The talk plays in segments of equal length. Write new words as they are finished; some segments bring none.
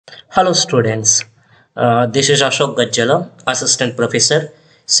Hello students, this is Ashok Gajjala, Assistant Professor,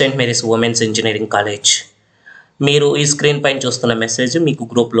 St. Mary's Women's Engineering College. మీరు ఈ screen పైన చూస్తున్న message మీకు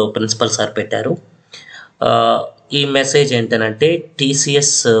గ్రూప్లో ప్రిన్సిపల్ సార్ పెట్టారు. ఈ మెసేజ్ ఏంటంటే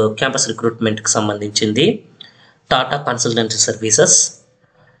TCS క్యాంపస్ రిక్రూట్మెంట్కి సంబంధించింది. Tata consultancy services.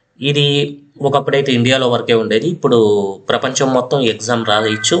 ఇది ఒకప్పుడైతే ఇండియాలో వరకే ఉండేది, ఇప్పుడు ప్రపంచం మొత్తం ఎగ్జామ్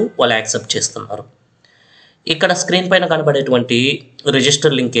రాయొచ్చు, వాళ్ళు యాక్సెప్ట్ చేస్తున్నారు. ఇక్కడ స్క్రీన్ పైన కనబడేటువంటి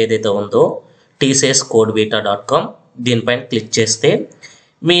రిజిస్టర్ లింక్ ఏదైతే ఉందో TCS CodeVita.com, దీనిపైన క్లిక్ చేస్తే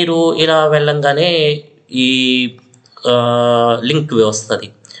మీరు ఇలా వెళ్ళంగానే ఈ లింక్ వస్తుంది.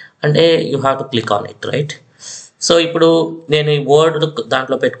 అంటే you have to click on it, right? So ఇప్పుడు నేను ఈ వర్డ్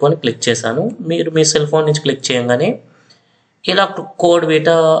దాంట్లో పెట్టుకొని క్లిక్ చేశాను. మీరు మీ సెల్ ఫోన్ నుంచి క్లిక్ చేయగానే ఇలా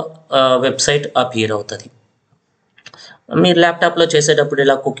CodeVita వెబ్సైట్ అపియర్ అవుతుంది. మీరు ల్యాప్టాప్లో చేసేటప్పుడు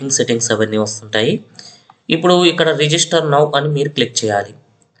ఇలా కుకింగ్ సెట్టింగ్స్ అవన్నీ వస్తుంటాయి. ఇప్పుడు ఇక్కడ రిజిస్టర్ నౌ అని మీరు క్లిక్ చేయాలి.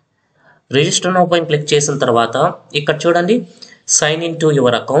 రిజిస్టర్ నౌ పైన క్లిక్ చేసిన తర్వాత ఇక్కడ చూడండి, sign in to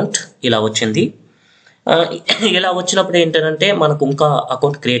your account ఇలా వచ్చింది. ఇలా వచ్చినప్పుడు ఏంటంటే మనకు ఇంకా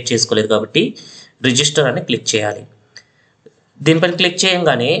అకౌంట్ క్రియేట్ చేసుకోలేదు కాబట్టి రిజిస్టర్ అని క్లిక్ చేయాలి. దీనిపైన క్లిక్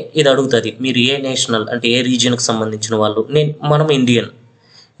చేయగానే ఇది అడుగుతుంది మీరు ఏ నేషనల్ అంటే ఏ రీజియన్కి సంబంధించిన వాళ్ళు. మనం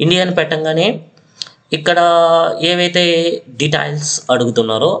ఇండియన్ పెట్టంగానే ఇక్కడ ఏవైతే డీటెయిల్స్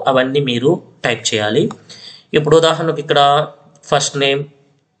అడుగుతున్నారో అవన్నీ మీరు టైప్ చేయాలి. ఇప్పుడు ఉదాహరణకు ఇక్కడ first name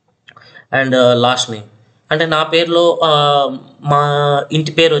and last name, అంటే నా పేరులో మా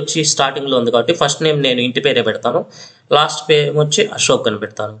ఇంటి పేరు వచ్చి స్టార్టింగ్లో ఉంది కాబట్టి ఫస్ట్ నేమ్ నేను ఇంటి పేరే పెడతాను, లాస్ట్ పేరు వచ్చి అశోక్ అని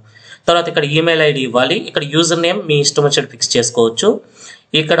పెడతాను. తర్వాత ఇక్కడ ఈమెయిల్ ఐడి ఇవ్వాలి. ఇక్కడ యూజర్ నేమ్ మీ ఇష్టం వచ్చినట్టు ఫిక్స్ చేసుకోవచ్చు.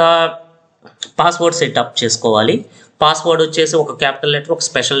 ఇక్కడ పాస్వర్డ్ సెటప్ చేసుకోవాలి. పాస్వర్డ్ వచ్చేసి ఒక క్యాపిటల్ లెటర్, ఒక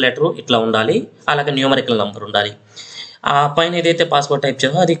స్పెషల్ లెటర్ ఇట్లా ఉండాలి, అలాగే న్యూమరికల్ నెంబర్ ఉండాలి. ఆ పైన ఏదైతే పాస్వర్డ్ టైప్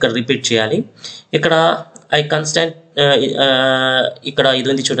చేయాలో అది ఇక్కడ రిపీట్ చేయాలి. ఇక్కడ ఇక్కడ ఇది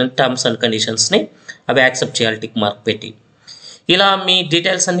ఉంది చూడండి, టర్మ్స్ అండ్ కండిషన్స్ని, అవి యాక్సెప్ట్ చేయాలి టిక్ మార్క్ పెట్టి. ఇలా మీ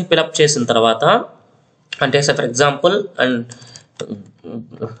డీటెయిల్స్ అన్ని ఫిలప్ చేసిన తర్వాత, అంటే for example and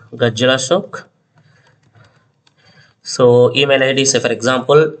Gajjala Ashok, so email ID for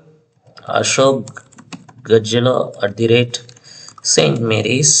example ashok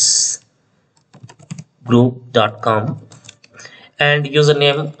gajjala@stmarysgroup.com and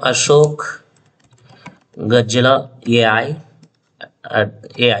username ashok gajjala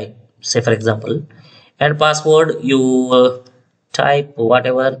AI, say for example, and password you type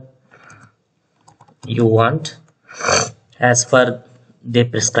whatever you want as per they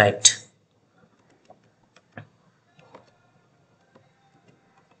prescribed.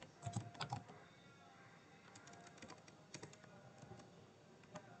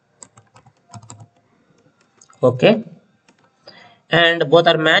 Okay, and both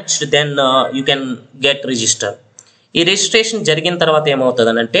are matched, then you can get register. ఈ registration జరిగిన తర్వాత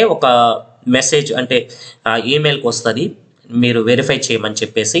ఏమవుతుంది అంటే ఒక message అంటే ఈమెయిల్కి వస్తుంది, మీరు verify చేయమని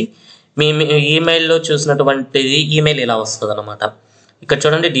చెప్పేసి. మీ ఈమెయిల్లో చూసినటువంటిది ఈమెయిల్ ఇలా వస్తుంది అనమాట. ఇక్కడ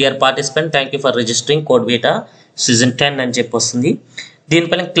చూడండి, dear participant, thank you for registering CodeVita season 10 అని చెప్పి వస్తుంది.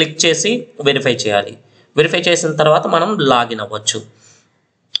 దీనిపైన క్లిక్ చేసి వెరిఫై చేయాలి. వెరిఫై చేసిన తర్వాత మనం లాగిన్ అవ్వచ్చు.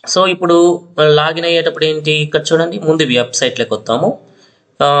 సో ఇప్పుడు లాగిన్ అయ్యేటప్పుడు ఏంటి, ఇక్కడ చూడండి, ముందు వెబ్సైట్లోకి వస్తాము.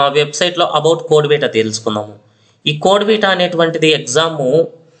 వెబ్సైట్లో అబౌట్ CodeVita తెలుసుకుందాము. ఈ CodeVita అనేటువంటిది ఎగ్జాము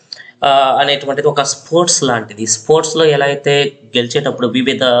అనేటువంటిది ఒక స్పోర్ట్స్ లాంటిది. స్పోర్ట్స్లో ఎలా అయితే గెలిచేటప్పుడు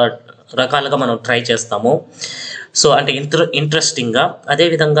వివిధ రకాలుగా మనం ట్రై చేస్తామో, సో అంటే ఇంట్రెస్టింగ్గా,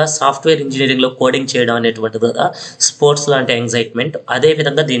 అదేవిధంగా సాఫ్ట్వేర్ ఇంజనీరింగ్లో కోడింగ్ చేయడం అనేటువంటిది కదా స్పోర్ట్స్ లాంటి ఎగ్జైట్మెంట్,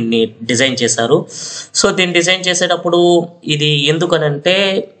 అదేవిధంగా దీన్ని డిజైన్ చేశారు. సో దీన్ని డిజైన్ చేసేటప్పుడు ఇది ఎందుకనంటే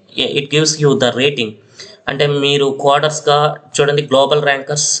it gives you the rating. అంటే మీరు కోడర్స్గా చూడండి, global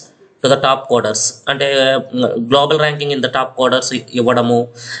rankers to the top coders, అంటే global ranking in the top coders ఇవ్వడము,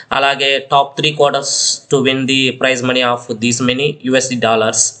 అలాగే top 3 coders to win the prize money of these many $,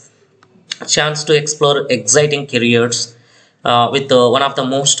 chance to explore exciting careers with one of the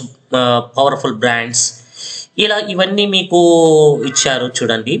most powerful brands. ఇలా ఇవన్నీ మీకు ఇచ్చారు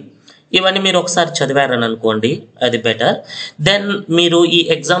చూడండి. ఇవన్నీ మీరు ఒకసారి చదివారని అనుకోండి, అది బెటర్. దెన్ మీరు ఈ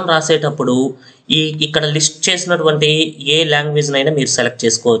ఎగ్జామ్ రాసేటప్పుడు ఇక్కడ లిస్ట్ చేసినటువంటి ఏ లాంగ్వేజ్నైనా మీరు సెలెక్ట్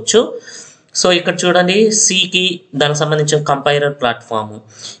చేసుకోవచ్చు. సో ఇక్కడ చూడండి, సికి దానికి సంబంధించిన కంపైలర్ ప్లాట్ఫామ్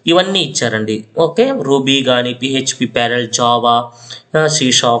ఇవన్నీ ఇచ్చారండి. ఓకే, రూబీ కానీ, PHP, parallel, Java, C#,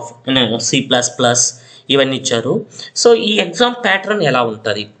 C++ ఇవన్నీ ఇచ్చారు. సో ఈ ఎగ్జామ్ ప్యాటర్న్ ఎలా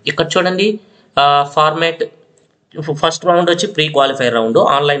ఉంటుంది ఇక్కడ చూడండి. ఫార్మాట్ ఫస్ట్ రౌండ్ వచ్చి ప్రీ క్వాలిఫైర్ రౌండ్,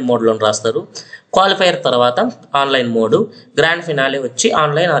 ఆన్లైన్ మోడ్లో రాస్తారు. క్వాలిఫైర్ తర్వాత ఆన్లైన్ మోడ్, గ్రాండ్ ఫినాలే వచ్చి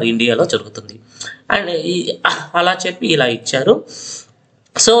ఆన్లైన్ ఆర్ ఇండియాలో జరుగుతుంది. అండ్ అలా చెప్పి ఇలా ఇచ్చారు.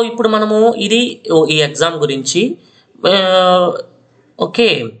 సో ఇప్పుడు మనము ఇది ఈ ఎగ్జామ్ గురించి ఓకే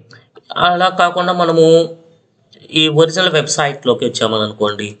అలా కాకుండా మనము ఈ ఒరిజినల్ వెబ్సైట్లోకి వచ్చామని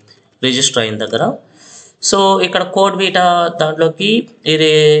అనుకోండి రిజిస్టర్ అయిన దగ్గర. సో ఇక్కడ కోడ్ వీటా దాంట్లోకి ఇది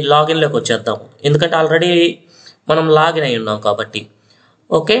లాగిన్లోకి వచ్చేద్దాము, ఎందుకంటే ఆల్రెడీ మనం లాగిన్ అయి ఉన్నాం కాబట్టి.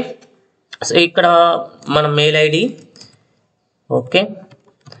 ఓకే, సో ఇక్కడ మన మెయిల్ ఐడి, ఓకే,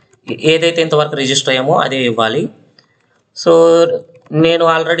 ఏదైతే ఇంతవరకు రిజిస్టర్ అయ్యామో అదే ఇవ్వాలి. సో నేను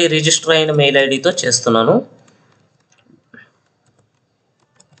ఆల్రెడీ రిజిస్టర్ అయిన మెయిల్ ఐడితో చేస్తున్నాను.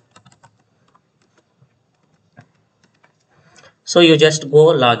 So you just go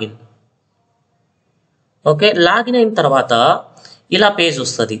login. Okay, login అయిన తర్వాత ఇలా పేజ్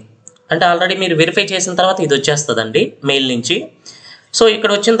వస్తుంది. అంటే ఆల్రెడీ మీరు వెరిఫై చేసిన తర్వాత ఇది వచ్చేస్తుందండి మెయిల్ నుంచి. సో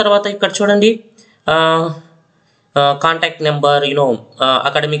ఇక్కడ వచ్చిన తర్వాత ఇక్కడ చూడండి contact number,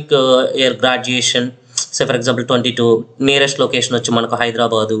 academic year graduation, so for example 22, nearest location వచ్చి మనకు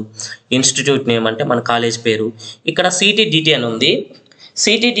హైదరాబాదు, ఇన్స్టిట్యూట్ నేమ్ అంటే మన కాలేజ్ పేరు. ఇక్కడ సిటీడిటి అని ఉంది.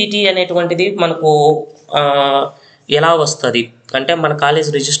 సిటీడిటి అనేటువంటిది మనకు ఎలా వస్తుంది అంటే మన కాలేజ్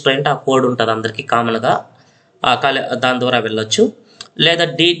రిజిస్టర్ అంటే ఆ కోడ్ ఉంటుంది అందరికీ కామన్గా, దాని ద్వారా వెళ్ళొచ్చు. లేదా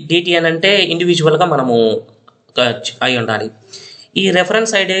డిటి అని అంటే ఇండివిజువల్గా మనము అయి ఉండాలి. ఈ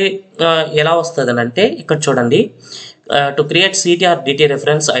రెఫరెన్స్ ఐడి ఎలా వస్తుంది అని అంటే ఇక్కడ చూడండి, to create CTR DT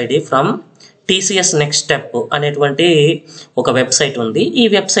reference ID from TCS next step అనేటువంటి ఒక వెబ్సైట్ ఉంది. ఈ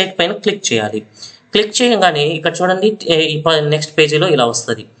వెబ్సైట్ పైన క్లిక్ చేయాలి. క్లిక్ చేయగానే ఇక్కడ చూడండి నెక్స్ట్ పేజీలో ఇలా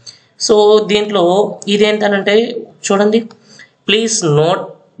వస్తుంది. సో దీంట్లో ఇదేంటనంటే చూడండి, please note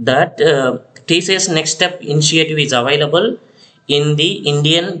that TCS next step initiative is available in the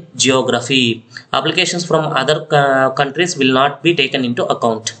Indian geography. Applications from other countries will not be taken into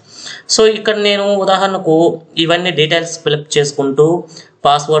account. So ఇక్కడ నేను ఉదాహరణకు ఇవన్నీ డీటెయిల్స్ ఫిల్అప్ చేసుకుంటూ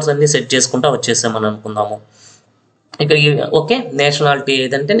పాస్వర్డ్స్ అన్ని సెట్ చేసుకుంటూ వచ్చేసామని అనుకుందాము. ఇక్కడ ఓకే, నేషనాలిటీ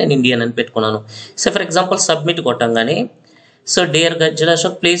ఏదంటే నేను ఇండియన్ అని పెట్టుకున్నాను. So for example submit కొట్టంగానే, so dear Gajjala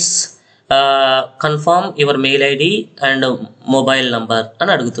Ashok please confirm your mail ID and mobile number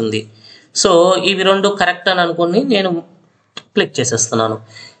అని అడుగుతుంది. సో ఇవి రెండు కరెక్ట్ అని అనుకుని నేను క్లిక్ చేసేస్తున్నాను.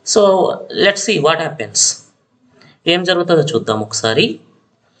 So let's see what happens, ఏం జరుగుతుందో చూద్దాం ఒకసారి.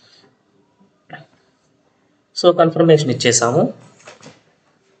 So confirmation ఇచ్చేసాము.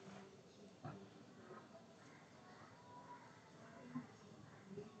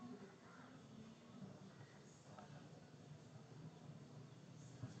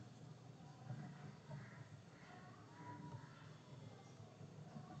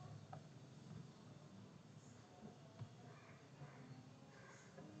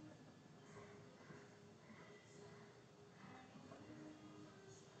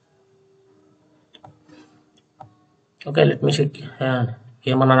 Okay, let me check.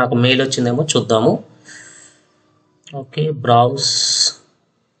 ఏమన్నా నాకు మెయిల్ వచ్చిందేమో చూద్దాము. Okay, browse.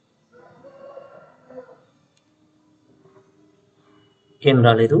 ఏం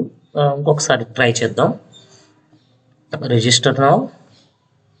రాలేదు. ఇంకొకసారి ట్రై చేద్దాం. Register now.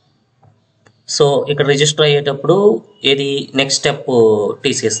 సో ఇక్కడ రిజిస్టర్ అయ్యేటప్పుడు ఏది నెక్స్ట్ స్టెప్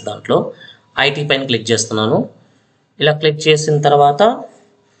టీసీఎస్ దాంట్లో ఐటీ పైన క్లిక్ చేస్తున్నాను. ఇలా క్లిక్ చేసిన తర్వాత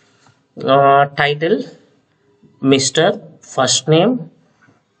title mister, first name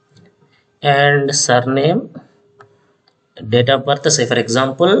and surname, date of birth, say for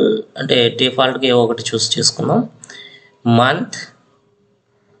example అంటే డిఫాల్ట్గా ఏవో ఒకటి చూస్ చేసుకున్నాం, month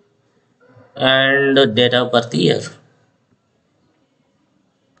and date of birth year.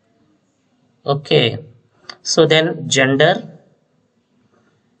 Okay, so then gender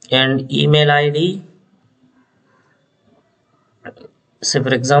and email ID, say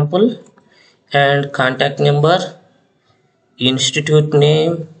for example, and contact number, institute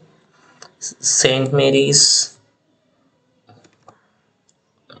name, St. Mary's,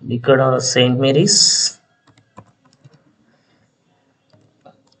 ఇక్కడ St. Mary's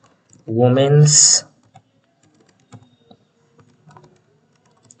Women's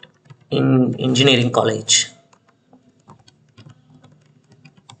Engineering College.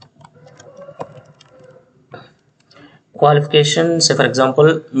 Qualifications for example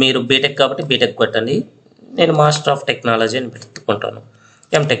మీరు BTech కాబట్టి BTech కొట్టండి, నేను master of technology అని పెట్టుకుంటాను,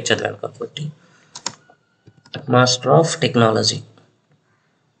 MTech చదివాను కాబట్టి master of technology.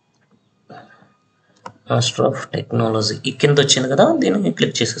 ఈ కింద వచ్చింది కదా, దీన్ని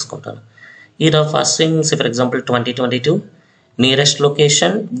క్లిక్ చేసేసుకుంటాను. Year of passing for example 2022, nearest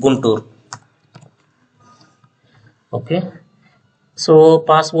location Guntur. Okay, so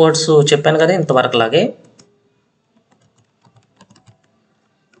passwords చెప్పాను కదా ఇంతవరకు లాగే.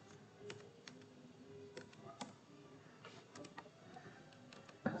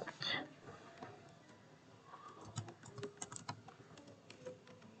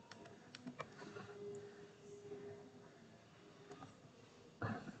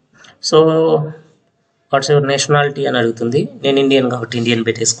 సో వాట్స్ యువర్ నేషనాలిటీ అని అడుగుతుంది. నేను ఇండియన్ కాబట్టి ఇండియన్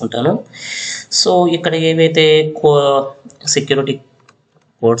పెట్టేసుకుంటాను. సో ఇక్కడ ఏవైతే సెక్యూరిటీ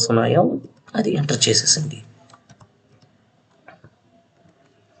కోడ్స్ ఉన్నాయో అది ఎంటర్ చేసేసింది.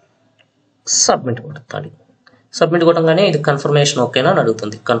 సబ్మిట్ కొట్టాలి. సబ్మిట్ కొట్టగానే ఇది కన్ఫర్మేషన్ ఓకేనా అని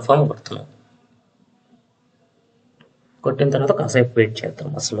అడుగుతుంది. కన్ఫర్మ్ కొడుతున్నాం. కొట్టిన తర్వాత కాసేపు వెయిట్ చేద్దాం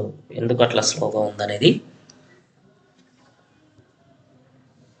అసలు ఎందుకు అట్లా స్లోగా ఉందనేది.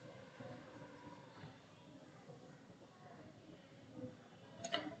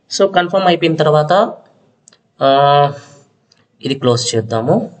 సో కన్ఫర్మ్ అయిపోయిన తర్వాత ఇది క్లోజ్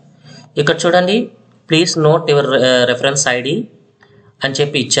చేద్దాము. ఇక్కడ చూడండి, please note your reference ID అని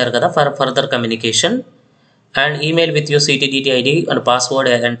చెప్పి ఇచ్చారు కదా, for further communication and email with your CTDT ID and password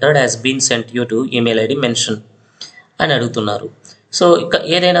entered has been sent you to email ID mention అని అడుగుతున్నారు. సో ఇక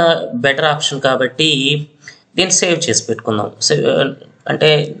ఏదైనా బెటర్ ఆప్షన్ కాబట్టి దీన్ని సేవ్ చేసి పెట్టుకుందాం. అంటే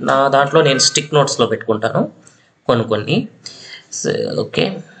నా దాంట్లో నేను స్టిక్ నోట్స్లో పెట్టుకుంటాను కొన్ని. ఓకే,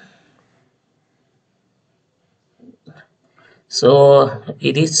 సో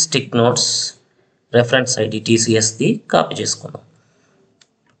ఇది stick notes reference ID TCSది copy చేసుకుందాం.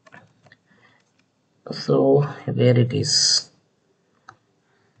 So where it is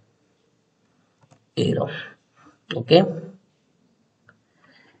hero. Okay,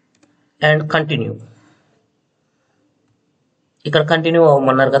 and continue. ఇక్కడ కంటిన్యూ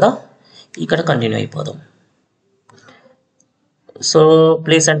అవ్వమన్నారు కదా, ఇక్కడ కంటిన్యూ అయిపోదాం. So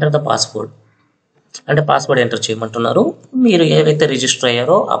please enter the password అంటే పాస్వర్డ్ ఎంటర్ చేయమంటున్నారు. మీరు ఏవైతే రిజిస్టర్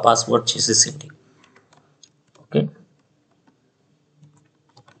అయ్యారో ఆ పాస్వర్డ్ చేసేసింది. Okay,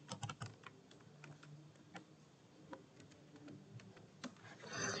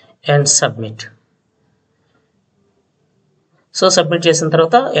 and submit. So submit చేసిన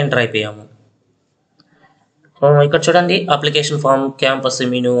తర్వాత ఎంటర్ అయిపోయాము. ఇక్కడ చూడండి, application form, campus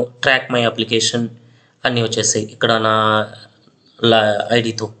menu, track my application అన్నీ వచ్చేసాయి ఇక్కడ నా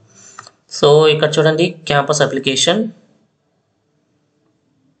ఐడితో. సో ఇక్కడ చూడండి, campus application.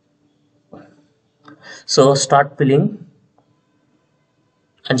 So start filling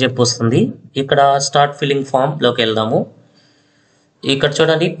అని చెప్పి వస్తుంది. ఇక్కడ స్టార్ట్ ఫిల్లింగ్ ఫామ్లోకి వెళ్దాము. ఇక్కడ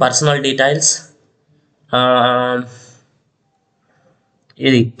చూడండి, పర్సనల్ డీటెయిల్స్,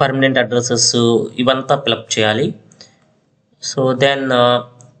 ఇది పర్మనెంట్ అడ్రసెస్ ఇవంతా ఫిలప్ చేయాలి. సో దెన్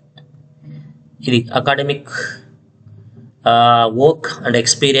ఇది academic work and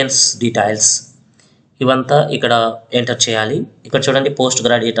experience details ఇవంతా ఇక్కడ ఎంటర్ చేయాలి. ఇక్కడ చూడండి, పోస్ట్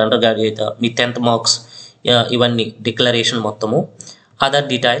గ్రాడ్యుయేట్, అండర్ గ్రాడ్యుయేట్, మీ 10th మార్క్స్ ఇవన్నీ డిక్లరేషన్ మొత్తము. అదర్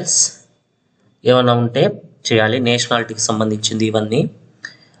డీటెయిల్స్ ఏమైనా ఉంటే చేయాలి, నేషనాలిటీకి సంబంధించింది ఇవన్నీ.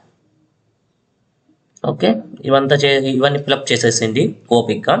 ఓకే, ఇవన్నీ ఫిలప్ చేసేసింది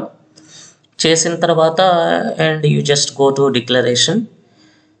ఓపిక్గా. చేసిన తర్వాత and you just go to declaration.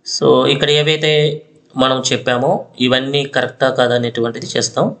 So ఇక్కడ ఏవైతే మనం చెప్పామో ఇవన్నీ కరెక్టా కాదా అనేటువంటిది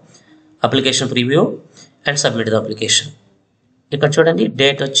చేస్తాం. Application preview and submit the application. ఇక్కడ చూడండి,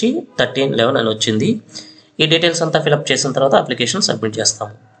 డేట్ వచ్చి 13/11 అని వచ్చింది. ఈ డీటెయిల్స్ అంతా ఫిలప్ చేసిన తర్వాత అప్లికేషన్ సబ్మిట్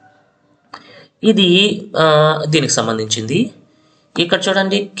చేస్తాము. ఇది దీనికి సంబంధించింది. ఇక్కడ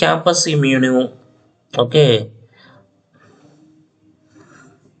చూడండి, campus menu. Okay,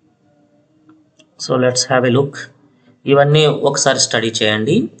 so let's have a look. ఇవన్నీ ఒకసారి స్టడీ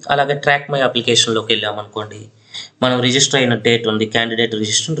చేయండి. అలాగే ట్రాక్ మై అప్లికేషన్లోకి వెళ్ళామనుకోండి, మనం రిజిస్టర్ అయిన డేట్ ఉంది, క్యాండిడేట్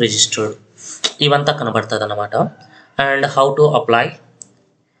రిజిస్టర్డ్ ఇవంతా కనబడుతుంది అన్నమాట. అండ్ హౌ టు అప్లై,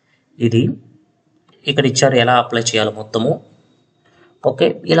 ఇది ఇక్కడ ఇచ్చారు ఎలా అప్లై చేయాలో మొత్తము. ఓకే,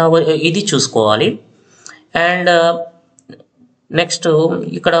 ఇలా ఇది చూసుకోవాలి. అండ్ నెక్స్ట్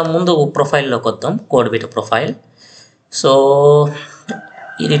ఇక్కడ ముందు ప్రొఫైల్లోకి వద్దాం, CodeVita ప్రొఫైల్. సో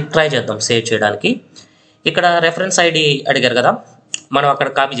ఇది ట్రై చేద్దాం సేవ్ చేయడానికి. ఇక్కడ రెఫరెన్స్ ఐడి అడిగారు కదా, మనం అక్కడ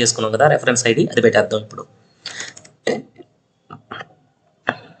కాపీ చేసుకున్నాం కదా రెఫరెన్స్ ఐడి, అది పెట్టేద్దాం ఇప్పుడు.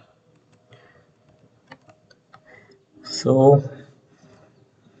 సో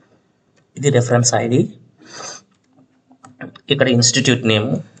ఇది రెఫరెన్స్ ఐడి. ఇక్కడ institute name.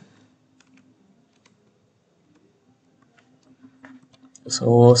 So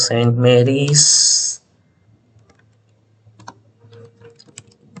Saint Mary's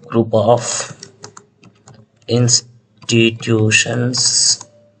group of institutions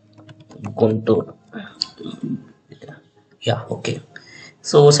Guntur. Yeah, okay.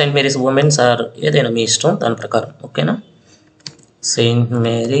 So Saint Mary's women's are ఏదైనా మీ ఇష్టం దాని ప్రకారం. ఓకేనా, Saint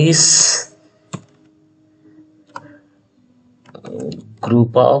Mary's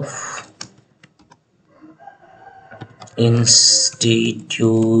group of institutions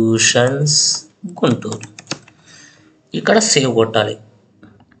Guntur. ఇక్కడ సేవ్ కొట్టాలి.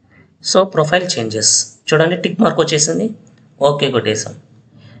 సో ప్రొఫైల్ చేంజెస్ చూడండి, టిక్ మార్క్ వచ్చేసింది. ఓకే కొట్టేసాం.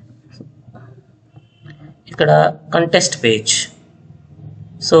 ఇక్కడ కంటెస్ట్ పేజ్.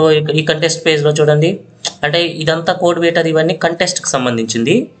 సో ఈ కంటెస్ట్ పేజ్లో చూడండి, అంటే ఇదంతా CodeVita ఇవన్నీ కంటెస్ట్కి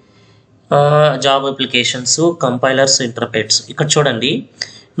సంబంధించింది. Job applications, compilers, interprets. ఇక్కడ చూడండి,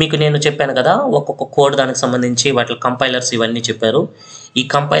 మీకు నేను చెప్పాను కదా ఒక్కొక్క కోడ్ దానికి సంబంధించి వాటి కంపైలర్స్ ఇవన్నీ చెప్పారు. ఈ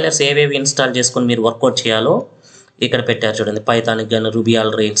కంపైలర్స్ ఏవేవి ఇన్స్టాల్ చేసుకొని మీరు వర్కౌట్ చేయాలో ఇక్కడ పెట్టారు చూడండి. పైథాన్కి కానీ రూబీ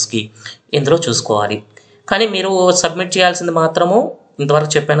ఆల్ రేన్స్కి ఇందులో చూసుకోవాలి. కానీ మీరు సబ్మిట్ చేయాల్సింది మాత్రము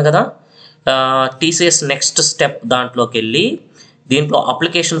ఇంతవరకు చెప్పాను కదా, TCS నెక్స్ట్ స్టెప్ దాంట్లోకి వెళ్ళి దీంట్లో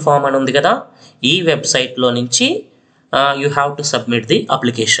అప్లికేషన్ ఫామ్ అని ఉంది కదా, ఈ వెబ్సైట్లో నుంచి you have to submit the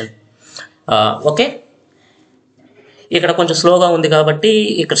application. Okay, ఇక్కడ కొంచెం స్లోగా ఉంది కాబట్టి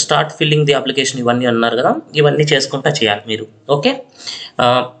ఇక్కడ స్టార్ట్ ఫిల్లింగ్ ది అప్లికేషన్ ఇవన్నీ అన్నారు కదా, ఇవన్నీ చేసుకుంటా చేయాలి మీరు. Okay,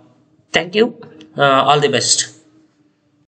 thank you, all the best.